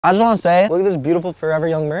I just want to say, look at this beautiful Forever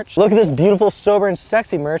Young merch. Look at this beautiful Sober and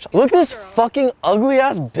Sexy merch. Look at this fucking ugly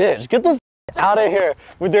ass bitch. Get the out of here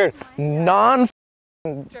with their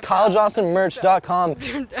KyleJohnsonMerch.com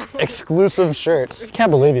exclusive shirts. Can't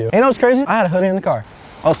believe you. You know what's crazy? I had a hoodie in the car.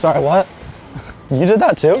 Oh, sorry, what? You did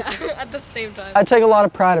that too? Yeah, at the same time. I take a lot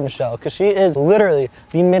of pride in Michelle because she is literally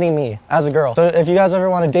the mini me as a girl. So if you guys ever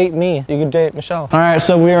want to date me, you could date Michelle. All right,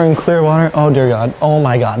 so we are in Clearwater. Oh dear God. Oh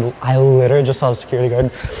my God. I literally just saw the security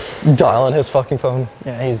guard dialing his fucking phone.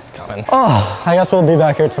 Yeah, he's coming. Oh, I guess we'll be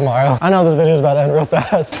back here tomorrow. I know this video is about to end real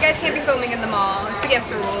fast. You guys can't be filming in the mall. It's against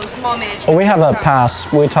the rules. Mall management. Well, we have a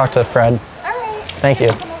pass. We talked to Fred. All right. Thank you.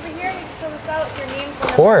 Come over here. You can fill this out with your name. Of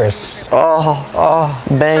course. Oh,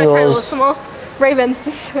 Bengals. Ravens,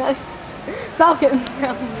 Falcons,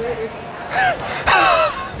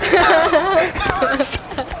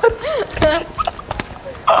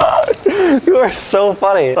 You are so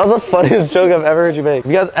funny. That was the funniest joke I've ever heard you make. If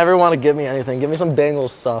you guys ever want to give me anything, give me some Bengals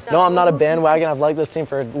stuff. No, I'm not a bandwagon. I've liked this team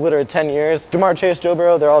for literally 10 years. Jamar Chase, Joe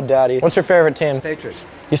Burrow, they're all daddy. What's your favorite team? Patriots.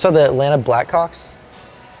 You said the Atlanta Blackhawks?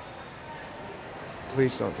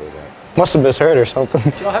 Please don't do that. Must have misheard or something. Do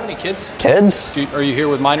y'all have any kids? Kids? Are you here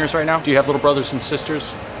with minors right now? Do you have little brothers and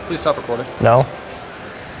sisters? Please stop recording. No.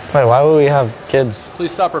 Wait, why would we have kids?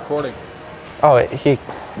 Please stop recording. Oh, wait, he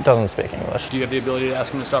doesn't speak English. Do you have the ability to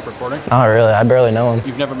ask him to stop recording? Not really. I barely know him.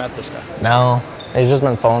 You've never met this guy? No. He's just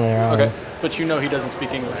been phoning me around. Okay, but you know he doesn't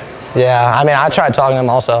speak English. Yeah, I mean, I tried talking to him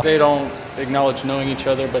also. They don't acknowledge knowing each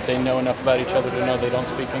other, but they know enough about each other to know they don't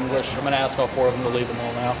speak English. I'm gonna ask all 4 of them to leave the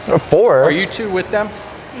mall now. 4? Are you 2 with them?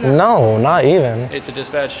 No, not even. At the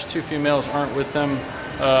dispatch, 2 females aren't with them.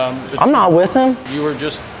 I'm not with him. You were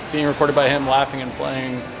just being recorded by him laughing and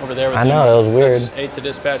playing over there with him. I know, that was weird. That's 8 to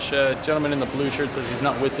dispatch. Gentleman in the blue shirt says he's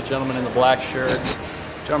not with the gentleman in the black shirt.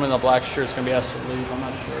 Gentleman in the black shirt is going to be asked to leave. I'm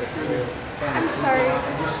not sure if you're here. I'm sorry. I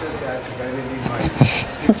just said that because I didn't need my...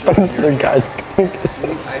 The guy's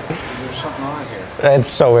There's something on here. It's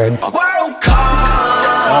so weird.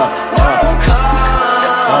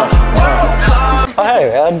 Oh, hey,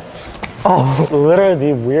 man. Oh, literally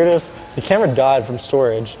the weirdest. The camera died from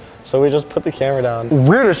storage, so we just put the camera down.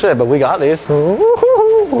 Weirder shit, but we got these. Hi.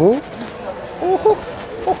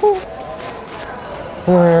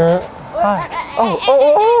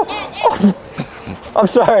 Oh. I'm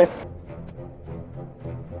sorry.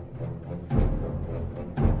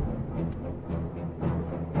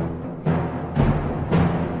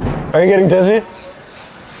 Are you getting dizzy?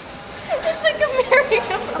 It's like a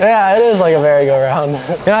merry-go-round. Yeah, it is like a merry-go-round. You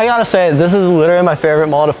know, I gotta say, this is literally my favorite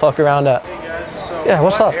mall to fuck around at. Hey guys, so yeah,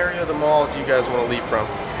 what's what up? area of the mall do you guys want to leave from?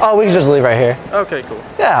 Oh, we can just leave right here. Okay, cool.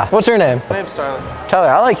 Yeah, what's your name? My name's Tyler. Tyler,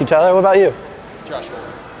 I like you, Tyler. What about you? Joshua.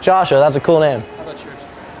 Joshua, that's a cool name. How about yours?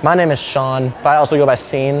 My name is Sean, but I also go by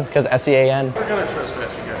Scene, because S-E-A-N. We're gonna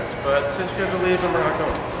trespass you guys, but since you guys are leaving, we're not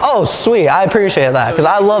going. Oh, sweet. I appreciate that, because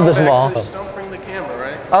I love this mall. Just don't bring the camera,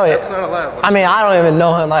 right? Oh, yeah. That's not allowed. I mean, I don't even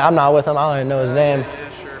know him. Like, I'm not with him. I don't even know his name. Yeah,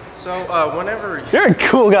 sure. So, whenever... You're a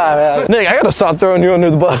cool guy, man. Nick, I gotta stop throwing you under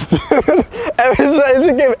the bus.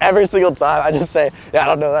 Every single time I just say, yeah, I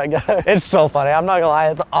don't know that guy. It's so funny. I'm not gonna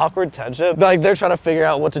lie, it's the awkward tension. Like, they're trying to figure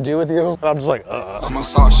out what to do with you, and I'm just like, ugh. I'm a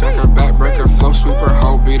salt shaker, back breaker, flow sweeper,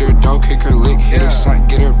 hoe beater, dough kicker, lick hitter, sight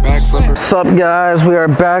getter, back flipper. What's up, guys? We are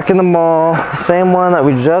back in the mall. The same one that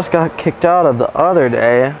we just got kicked out of the other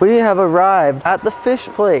day. We have arrived at the fish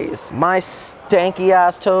place. My stanky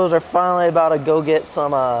ass toes are finally about to go get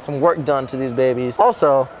some work done to these babies.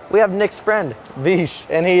 Also, we have Nick's friend, Vish,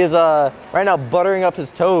 and he is right now buttering up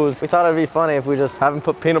his toes. We thought it'd be funny if we just have him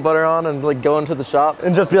put peanut butter on and like go into the shop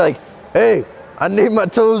and just be like, hey, I need my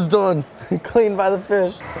toes done, cleaned by the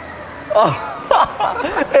fish. Oh,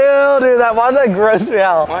 ew, dude, why does that gross me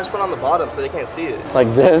out? Mine's put on the bottom so they can't see it.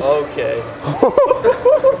 Like this? Okay.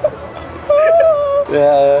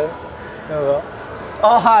 Yeah.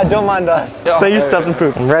 Oh, hi, don't mind us. So you stepped in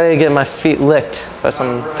poop. I'm ready to get my feet licked by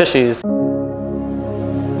some fishies.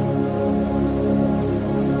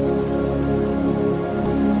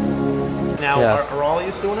 Now, Yes. are all of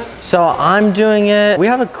you doing it? So I'm doing it. We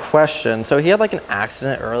have a question. So he had like an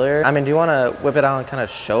accident earlier. I mean, do you want to whip it out and kind of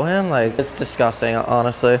show him? Like, it's disgusting,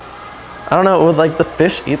 honestly. I don't know, would like the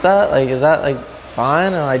fish eat that? Like, is that like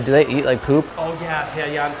fine? Or like, do they eat like poop? Oh,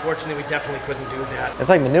 yeah. Unfortunately, we definitely couldn't do that. It's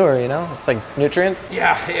like manure, you know? It's like nutrients.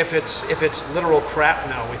 Yeah, if it's literal crap,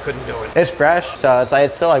 no, we couldn't do it. It's fresh, so it's like,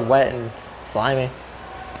 it's still like wet and slimy.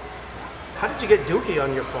 How did you get dookie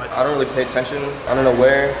on your foot? I don't really pay attention. I don't know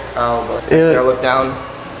where, but next thing I look down,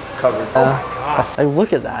 covered. Oh my God. Like,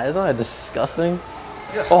 look at that. Isn't that disgusting?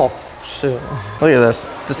 Yeah. Oh, shoot. Look at this.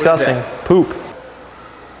 Disgusting. Poop.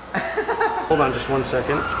 Hold on just 1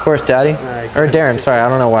 second. Of course, Daddy. right, Or go ahead, Darren, sorry, I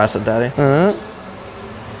don't know why I said Daddy. Go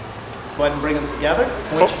ahead and bring them together.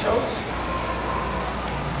 Point your toes.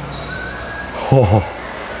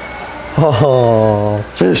 Oh,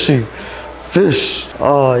 fishy. Fish.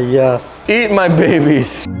 Oh, yes. Eat my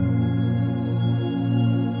babies.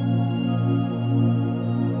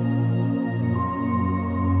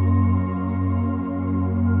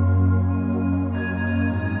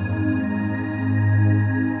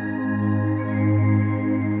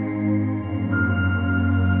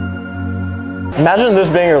 Imagine this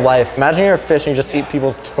being your life. Imagine you're a fish and you just eat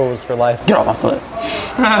people's toes for life. Get off my foot.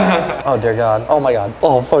 Oh dear God. Oh my God.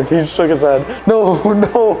 Oh fuck, he shook his head. No,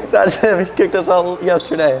 no, that's him. He kicked us out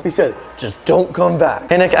yesterday. He said, just don't come back.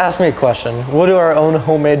 Hey Nick, ask me a question. We'll do our own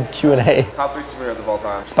homemade Q&A. Top 3 superheroes of all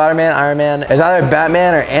time. Spider-Man, Iron Man. It's either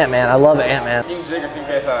Batman or Ant-Man. I love Ant-Man. Team Jig or Team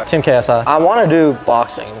KSI? Team KSI. I want to do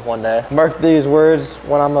boxing one day. Mark these words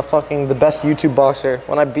when I'm the best YouTube boxer.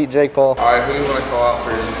 When I beat Jake Paul. Alright, who do you want to call out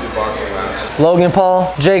for your YouTube boxing match? Logan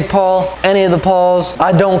Paul, Jake Paul, any of the Pauls.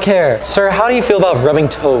 I don't care. Sir, how do you feel about rubbing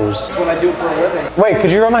toes? That's what I do for a living. Wait,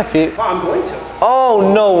 could you rub my feet? Well, I'm going to.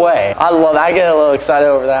 Oh, no way. I love that. I get a little excited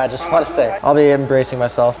over that. I just want to say, I'll be embracing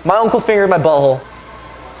myself. My uncle fingered my butthole.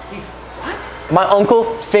 What? My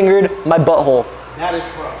uncle fingered my butthole. That is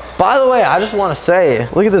gross. By the way, I just want to say,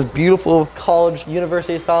 look at this beautiful college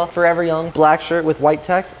university style, Forever Young, black shirt with white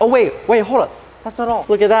text. Oh, wait, hold up. That's not all.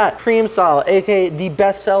 Look at that. Cream style, aka the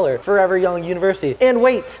bestseller, Forever Young University. And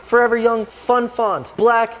wait, Forever Young fun font,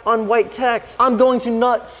 black on white text. I'm going to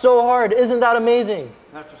nut so hard. Isn't that amazing?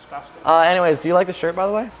 That's disgusting. Anyways, do you like the shirt, by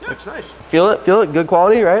the way? Yeah, it's nice. Feel it? Good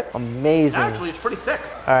quality, right? Amazing. Actually, it's pretty thick.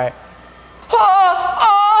 All right.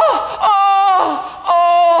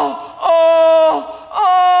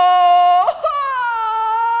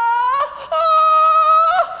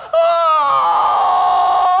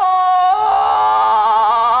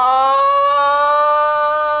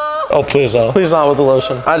 Oh, please no. Please not with the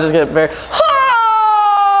lotion. I just get very...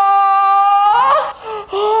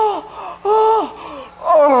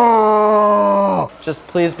 Just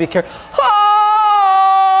please be careful.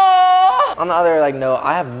 On the other note,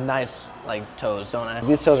 I have nice toes, don't I?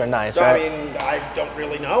 These toes are nice, right? I mean, I don't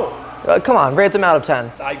really know. Come on, rate them out of 10.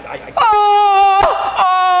 I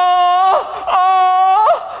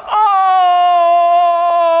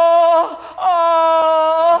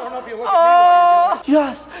don't know if you look at me while you do it.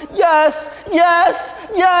 Yes, yes, yes,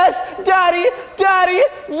 yes, daddy,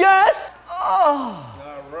 yes. Oh.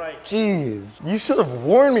 All right. Jeez, you should have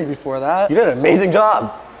warned me before that. You did an amazing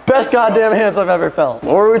job. Best goddamn hands I've ever felt.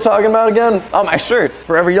 What were we talking about again? Oh, my shirts.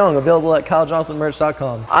 Forever Young, available at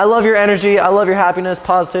KyleJohnsonMerch.com. I love your energy. I love your happiness,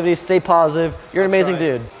 positivity. Stay positive. You're an amazing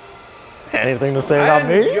dude. Anything to say about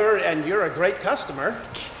me? You're a great customer.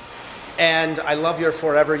 And I love your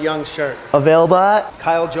Forever Young shirt. Available at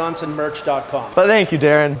KyleJohnsonMerch.com. But thank you,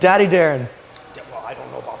 Darren. Daddy Darren. Well, I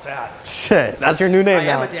don't know about that. Shit, that's your new name I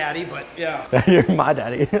now. am a daddy, but yeah. You're my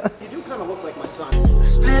daddy. You do kind of look like my son.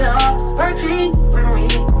 Split up, working for me.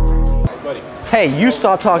 Buddy. Hey, you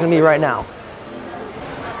stop talking to me right now.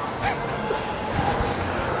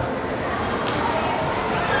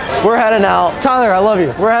 We're heading out. Tyler, I love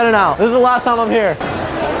you. We're heading out. This is the last time I'm here.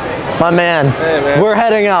 My man. Hey, man. We're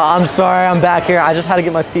heading out. I'm sorry, I'm back here. I just had to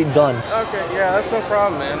get my feet done. Okay, yeah, that's no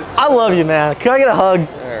problem, man. I love you, man. Can I get a hug?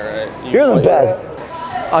 Alright. You're the best.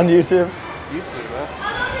 On YouTube. YouTube, that's...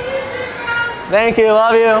 Thank you,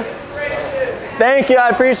 love you. Thank you, I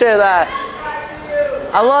appreciate that.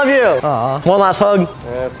 I love you. Aww. One last hug.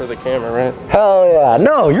 Yeah, for the camera, right? Hell yeah.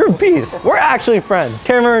 No, you're a beast. We're actually friends.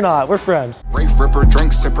 Camera or not, we're friends. Rafe Ripper,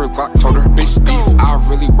 drink sipper, Glock told her bitch beef. I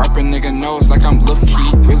really rap a nigga nose like I'm Lil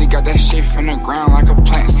Key. Really got that shit from the ground like a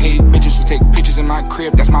plant seed. Bitches who take pictures in my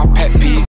crib, that's my pet peeve.